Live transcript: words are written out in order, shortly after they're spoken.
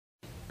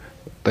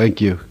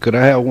Thank you. Could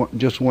I have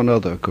just one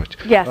other question?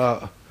 Yes.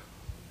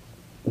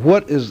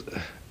 What is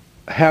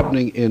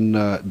happening in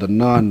the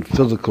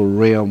non-physical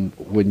realm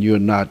when you're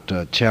not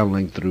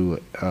channeling through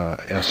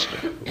Esther?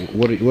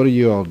 What do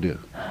you all do?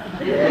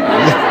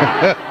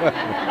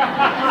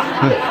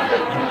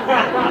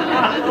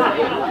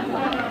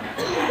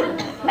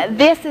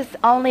 This is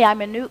only a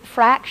minute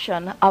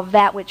fraction of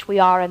that which we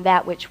are and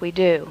that which we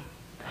do.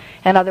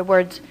 In other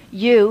words,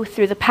 you,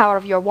 through the power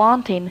of your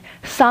wanting,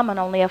 summon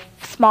only a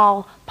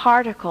small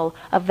particle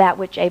of that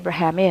which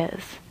Abraham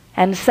is.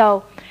 And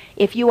so,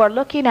 if you are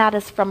looking at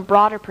us from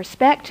broader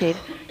perspective,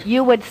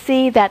 you would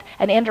see that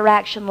an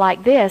interaction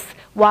like this,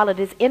 while it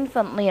is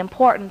infinitely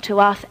important to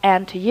us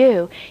and to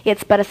you,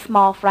 it's but a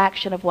small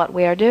fraction of what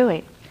we are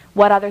doing.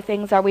 What other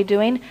things are we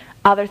doing?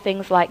 Other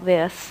things like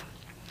this.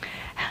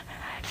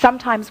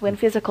 Sometimes when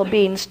physical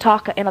beings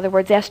talk, in other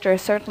words, Esther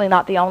is certainly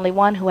not the only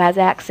one who has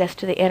access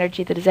to the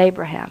energy that is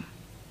Abraham.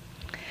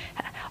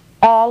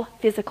 All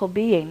physical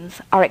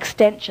beings are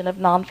extension of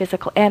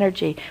non-physical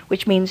energy,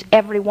 which means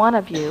every one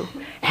of you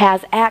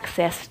has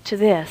access to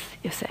this,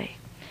 you see.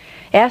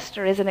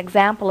 Esther is an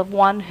example of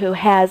one who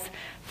has,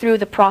 through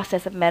the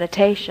process of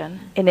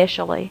meditation,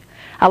 initially,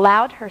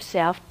 allowed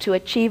herself to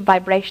achieve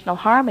vibrational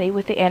harmony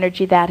with the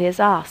energy that is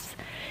us.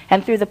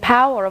 And through the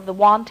power of the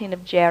wanting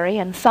of Jerry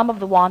and some of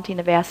the wanting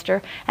of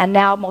Esther, and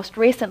now most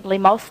recently,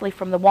 mostly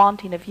from the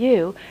wanting of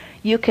you,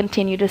 you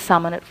continue to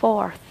summon it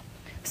forth.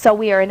 So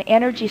we are an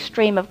energy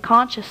stream of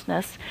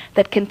consciousness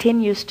that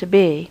continues to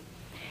be,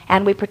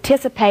 and we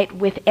participate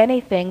with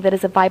anything that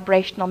is a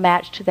vibrational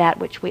match to that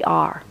which we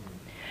are.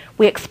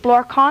 We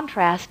explore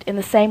contrast in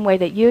the same way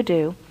that you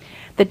do.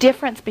 The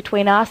difference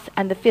between us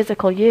and the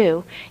physical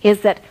you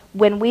is that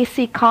when we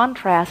see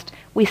contrast,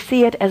 we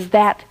see it as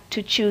that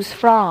to choose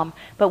from,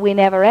 but we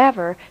never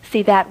ever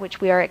see that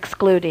which we are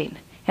excluding.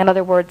 In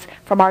other words,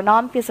 from our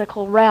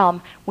non-physical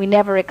realm, we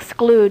never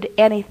exclude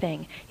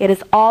anything. It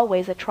is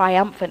always a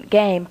triumphant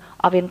game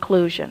of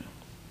inclusion.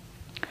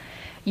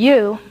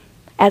 You,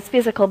 as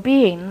physical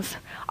beings,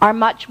 are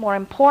much more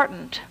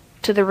important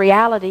to the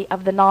reality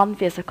of the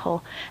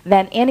non-physical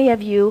than any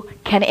of you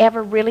can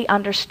ever really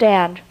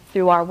understand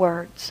through our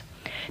words.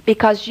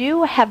 Because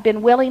you have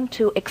been willing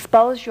to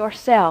expose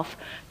yourself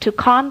to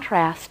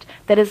contrast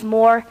that is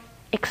more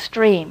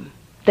extreme,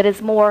 that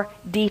is more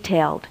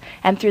detailed.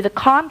 And through the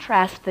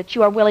contrast that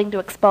you are willing to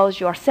expose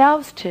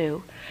yourselves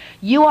to,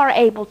 you are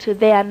able to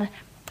then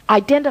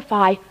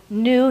identify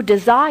new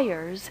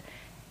desires,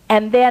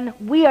 and then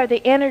we are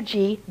the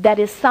energy that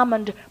is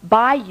summoned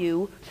by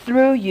you,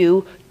 through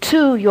you,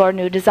 to your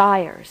new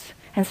desires.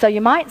 And so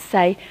you might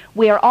say,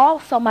 we are all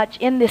so much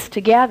in this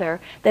together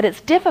that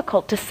it's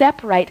difficult to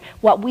separate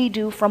what we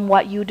do from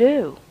what you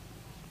do.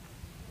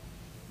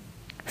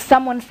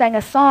 Someone sang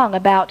a song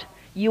about,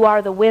 "You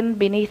are the wind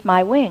beneath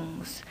my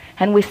wings."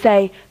 And we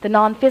say the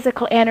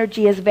non-physical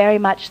energy is very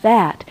much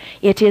that.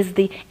 It is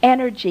the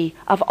energy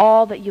of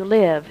all that you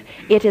live.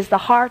 It is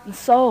the heart and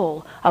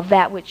soul of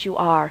that which you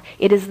are.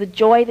 It is the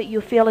joy that you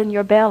feel in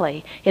your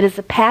belly. It is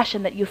the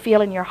passion that you feel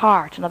in your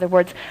heart. In other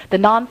words, the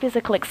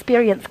non-physical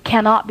experience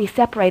cannot be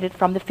separated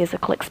from the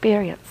physical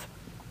experience.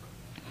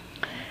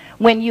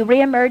 When you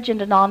reemerge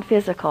into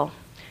non-physical,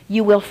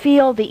 you will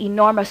feel the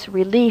enormous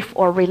relief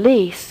or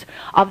release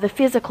of the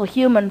physical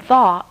human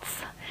thoughts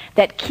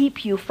that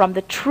keep you from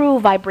the true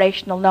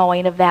vibrational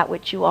knowing of that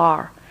which you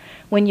are.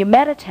 When you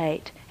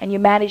meditate and you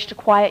manage to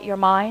quiet your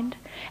mind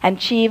and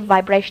achieve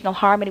vibrational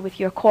harmony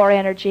with your core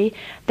energy,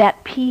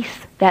 that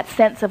peace, that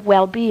sense of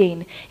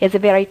well-being is a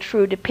very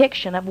true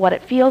depiction of what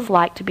it feels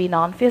like to be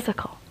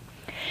non-physical.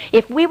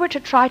 If we were to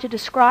try to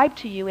describe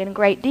to you in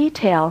great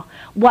detail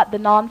what the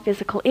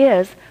non-physical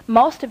is,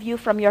 most of you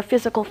from your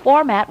physical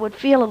format would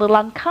feel a little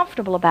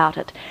uncomfortable about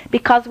it,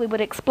 because we would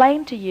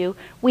explain to you,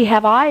 we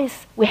have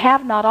eyes, we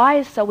have not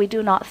eyes, so we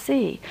do not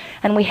see,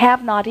 and we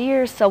have not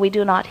ears, so we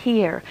do not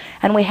hear,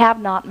 and we have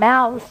not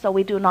mouths, so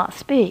we do not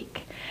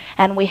speak,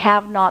 and we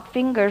have not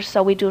fingers,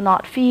 so we do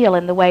not feel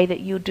in the way that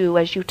you do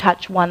as you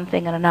touch one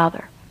thing and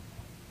another.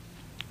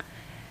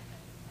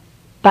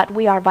 But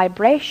we are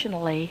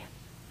vibrationally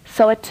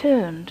so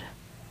attuned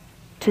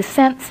to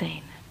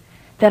sensing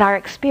that our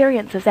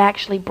experience is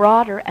actually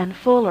broader and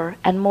fuller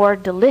and more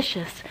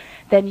delicious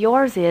than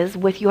yours is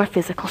with your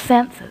physical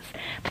senses.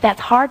 But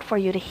that's hard for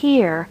you to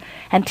hear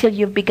until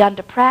you've begun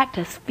to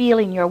practice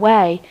feeling your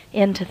way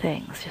into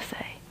things, you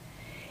see.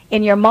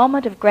 In your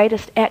moment of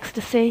greatest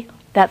ecstasy,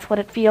 that's what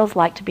it feels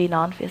like to be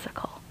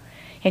non-physical.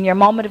 In your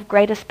moment of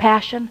greatest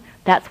passion,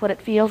 that's what it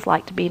feels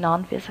like to be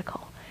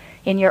non-physical.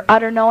 In your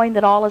utter knowing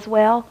that all is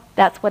well,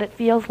 that's what it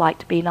feels like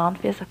to be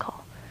non-physical.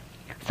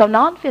 So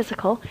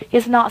non-physical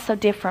is not so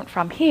different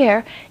from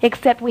here,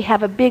 except we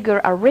have a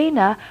bigger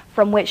arena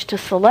from which to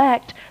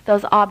select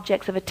those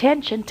objects of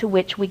attention to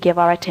which we give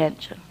our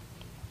attention.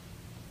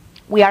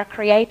 We are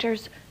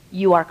creators,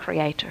 you are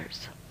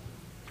creators.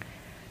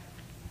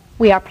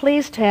 We are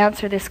pleased to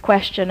answer this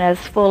question as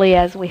fully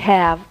as we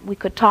have. We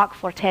could talk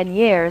for 10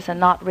 years and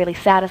not really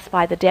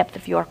satisfy the depth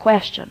of your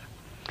question.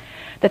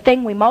 the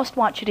thing we most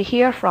want you to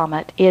hear from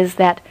it is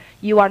that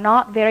you are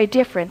not very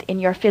different in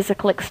your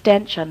physical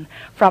extension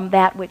from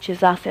that which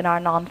is us in our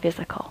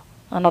non-physical.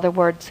 In other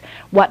words,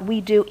 what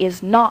we do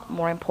is not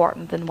more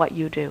important than what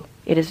you do.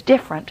 It is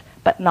different,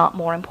 but not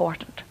more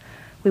important.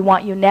 We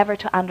want you never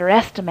to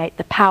underestimate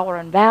the power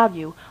and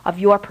value of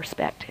your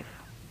perspective.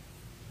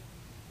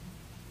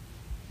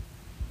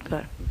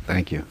 Good.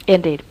 Thank you.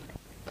 Indeed.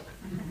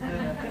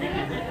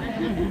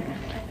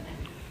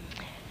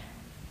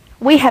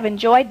 We have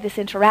enjoyed this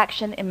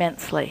interaction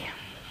immensely.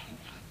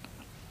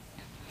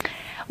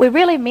 We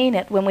really mean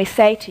it when we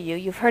say to you,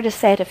 you've heard us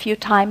say it a few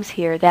times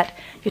here, that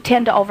you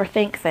tend to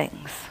overthink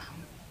things.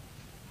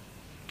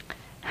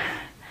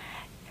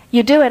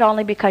 You do it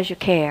only because you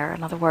care.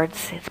 In other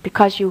words, it's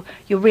because you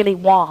really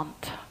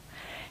want.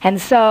 And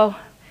so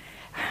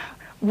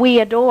we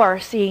adore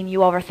seeing you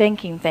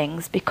overthinking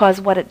things, because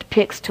what it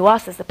depicts to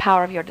us is the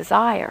power of your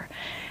desire.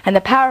 And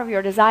the power of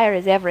your desire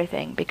is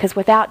everything, because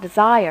without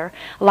desire,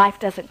 life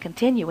doesn't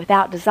continue.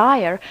 Without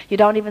desire, you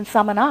don't even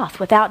summon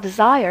us. Without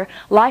desire,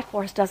 life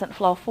force doesn't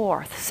flow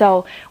forth.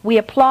 So we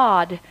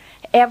applaud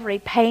every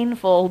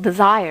painful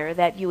desire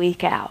that you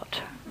eke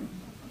out.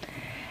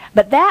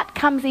 But that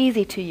comes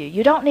easy to you.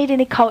 You don't need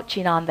any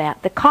coaching on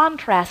that. The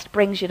contrast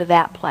brings you to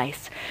that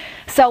place.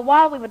 So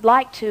while we would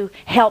like to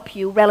help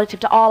you relative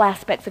to all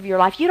aspects of your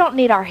life, you don't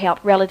need our help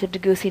relative to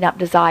goosing up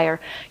desire.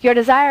 Your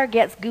desire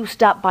gets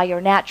goosed up by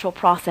your natural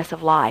process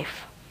of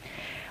life.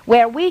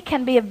 Where we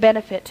can be of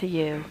benefit to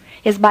you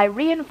is by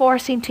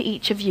reinforcing to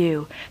each of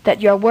you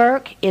that your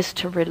work is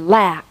to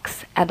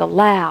relax and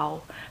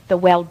allow the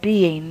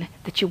well-being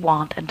that you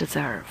want and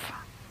deserve.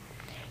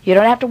 You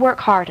don't have to work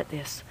hard at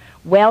this.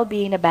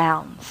 Well-being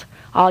abounds.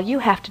 All you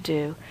have to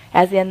do,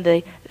 as in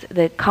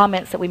the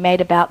comments that we made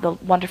about the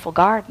wonderful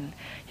garden,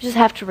 you just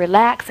have to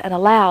relax and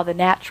allow the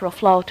natural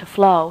flow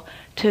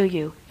to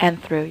you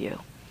and through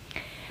you.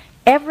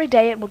 Every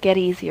day it will get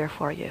easier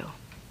for you.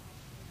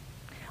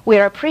 We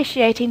are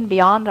appreciating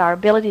beyond our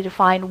ability to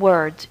find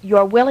words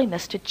your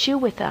willingness to chew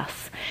with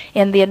us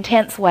in the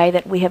intense way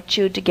that we have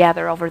chewed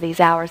together over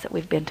these hours that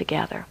we've been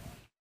together.